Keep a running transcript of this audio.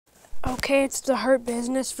Okay, it's the Hurt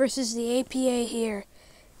Business versus the APA here.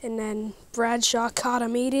 And then Bradshaw caught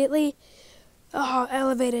immediately. Oh,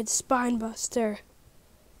 elevated spine buster.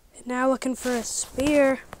 And now looking for a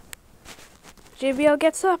spear. JBL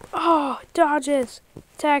gets up. Oh, dodges.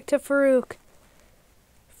 Tag to Farouk.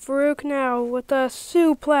 Farouk now with a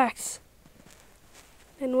suplex.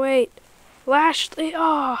 And wait. Lashley,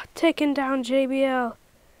 oh, taking down JBL.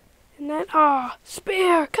 And then, oh,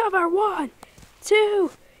 spear, cover, 1,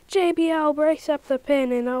 2. JBL breaks up the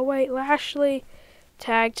pin, and oh wait, Lashley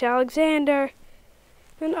tag to Alexander.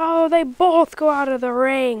 And oh, they both go out of the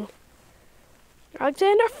ring.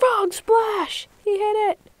 Alexander frog splash! He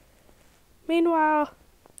hit it. Meanwhile,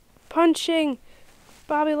 punching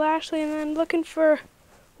Bobby Lashley and then looking for...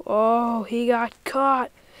 Oh, he got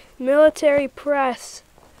caught. Military press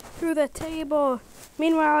through the table.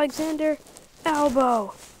 Meanwhile, Alexander,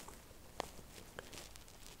 elbow.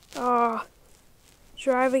 Oh,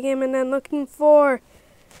 driving him and then looking for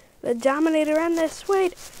the Dominator on this.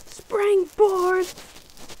 Wait, springboard.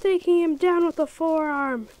 Taking him down with a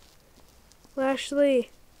forearm. Lashley.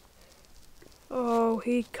 Oh,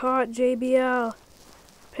 he caught JBL.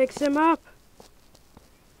 Picks him up.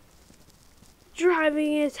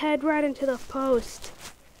 Driving his head right into the post.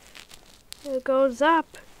 It goes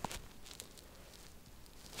up.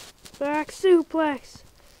 Back suplex.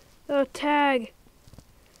 The tag.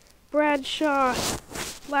 Bradshaw.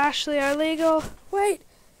 Lashley are legal. Wait.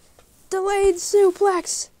 Delayed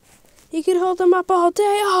suplex. He could hold him up all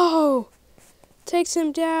day. Oh. Takes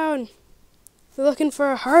him down. They're looking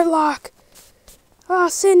for a hurt lock. Oh,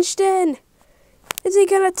 cinched in. Is he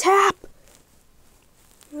gonna tap?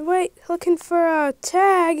 Wait, looking for a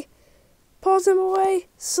tag. Pulls him away.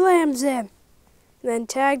 Slams him. And then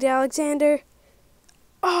tagged Alexander.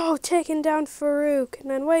 Oh, taking down Farouk. And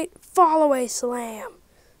then wait, fall away slam.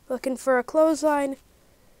 Looking for a clothesline.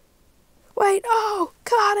 Wait, oh,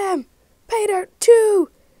 caught him. Pay dirt 2.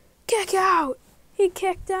 Kick out. He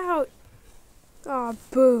kicked out. Oh,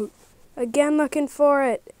 boot. Again looking for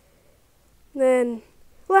it. Then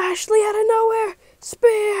Lashley out of nowhere.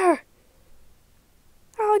 Spear.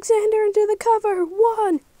 Alexander into the cover.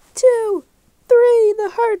 1, 2, 3.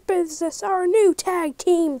 The Hurt Business, our new tag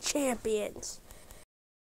team champions.